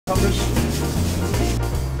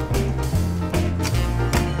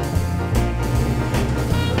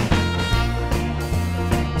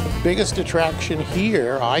Biggest attraction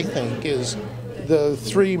here, I think, is the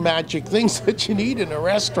three magic things that you need in a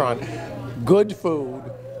restaurant: good food,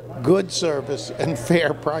 good service, and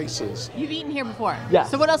fair prices. You've eaten here before? Yeah.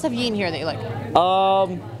 So what else have you eaten here that you like?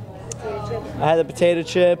 I had the potato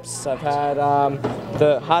chips. I've had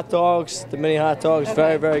the hot dogs, the mini hot dogs. Okay.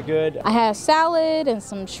 Very, very good. I had a salad and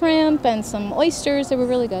some shrimp and some oysters. They were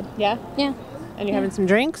really good. Yeah? Yeah. And you're having some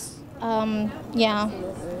drinks? Yeah,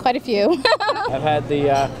 quite a few. I've had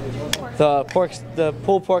the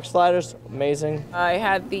pulled pork sliders. Amazing. I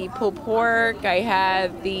had the pulled pork. I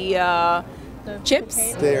had the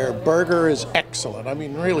chips. Their burger is excellent. I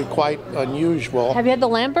mean, really quite unusual. Have you had the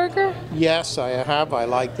lamb burger? Yes, I have. I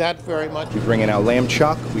like that very much. We bring in our lamb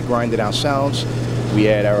chuck. We grind it ourselves. We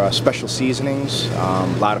add our special seasonings, a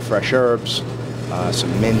lot of fresh herbs,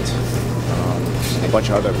 some mint, a bunch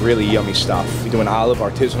of other really yummy stuff. We do an olive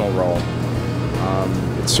artisanal roll.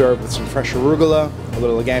 It's served with some fresh arugula, a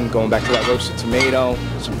little, again, going back to that roasted tomato,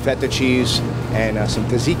 some feta cheese, and some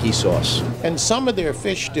tzatziki sauce. And some of their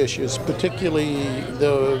fish dishes, particularly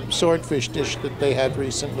the swordfish dish that they had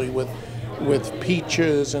recently with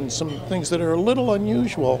peaches and some things that are a little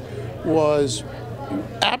unusual, was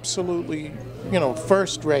absolutely,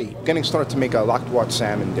 first rate. Getting started to make a Lochduart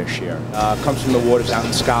salmon dish here. Comes from the waters out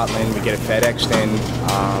in Scotland. We get it FedExed in.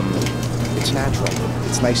 It's natural.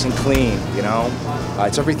 It's nice and clean,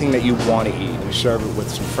 It's everything that you want to eat. We serve it with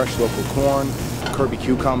some fresh local corn, Kirby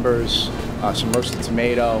cucumbers, some roasted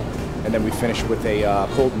tomato, and then we finish with a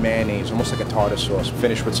cold mayonnaise, almost like a tartar sauce,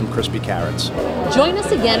 finished with some crispy carrots. Join us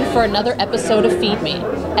again for another episode of Feed Me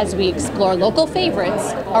as we explore local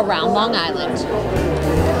favorites around Long Island.